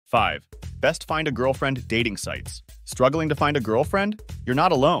5. Best find a girlfriend dating sites. Struggling to find a girlfriend? You're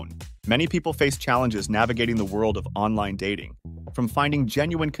not alone. Many people face challenges navigating the world of online dating, from finding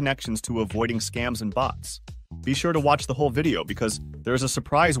genuine connections to avoiding scams and bots. Be sure to watch the whole video because there's a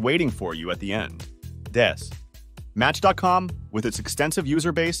surprise waiting for you at the end. Match.com, with its extensive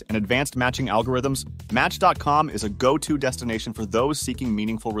user base and advanced matching algorithms, Match.com is a go-to destination for those seeking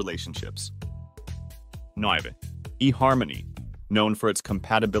meaningful relationships. 9. eHarmony. Known for its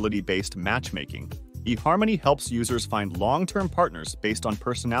compatibility-based matchmaking, eHarmony helps users find long-term partners based on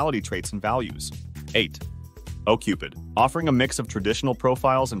personality traits and values. 8. OkCupid. Offering a mix of traditional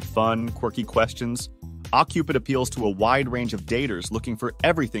profiles and fun, quirky questions, OkCupid appeals to a wide range of daters looking for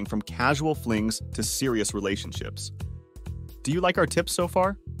everything from casual flings to serious relationships. Do you like our tips so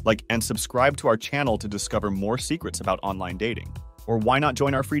far? Like and subscribe to our channel to discover more secrets about online dating. Or why not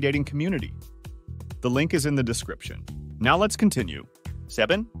join our free dating community? The link is in the description. Now let's continue.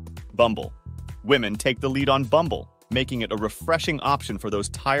 7. Bumble. Women take the lead on Bumble, making it a refreshing option for those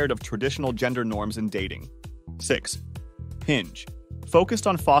tired of traditional gender norms in dating. 6. Hinge. Focused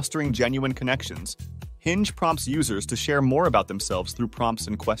on fostering genuine connections, Hinge prompts users to share more about themselves through prompts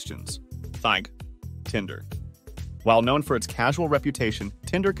and questions. 5. Tinder. While known for its casual reputation,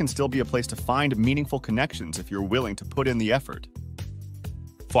 Tinder can still be a place to find meaningful connections if you're willing to put in the effort.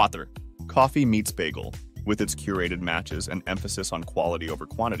 4. Coffee Meets Bagel. With its curated matches and emphasis on quality over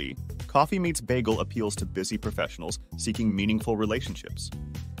quantity, Coffee Meets Bagel appeals to busy professionals seeking meaningful relationships.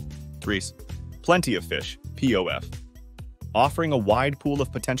 3. Plenty of Fish, POF. Offering a wide pool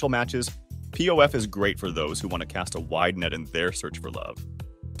of potential matches, POF is great for those who want to cast a wide net in their search for love.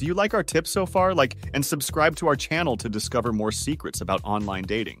 Do you like our tips so far? Like and subscribe to our channel to discover more secrets about online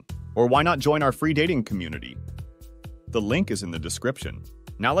dating. Or why not join our free dating community? The link is in the description.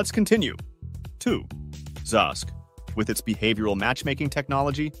 Now let's continue. 2. Zoosk. With its behavioral matchmaking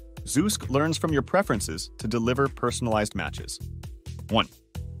technology, Zoosk learns from your preferences to deliver personalized matches. 1.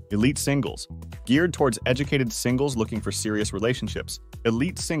 Elite Singles. Geared towards educated singles looking for serious relationships,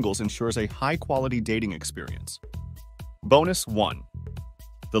 Elite Singles ensures a high-quality dating experience. Bonus 1.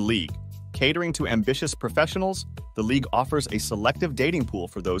 The League. Catering to ambitious professionals, the League offers a selective dating pool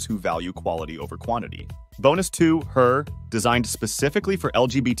for those who value quality over quantity. Bonus 2, Her. Designed specifically for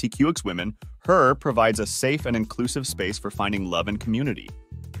LGBTQX women, Her provides a safe and inclusive space for finding love and community.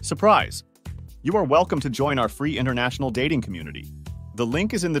 Surprise! You are welcome to join our free international dating community. The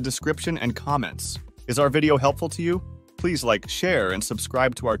link is in the description and comments. Is our video helpful to you? Please like, share, and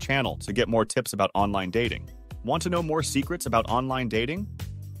subscribe to our channel to get more tips about online dating. Want to know more secrets about online dating?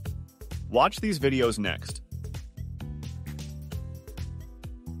 Watch these videos next.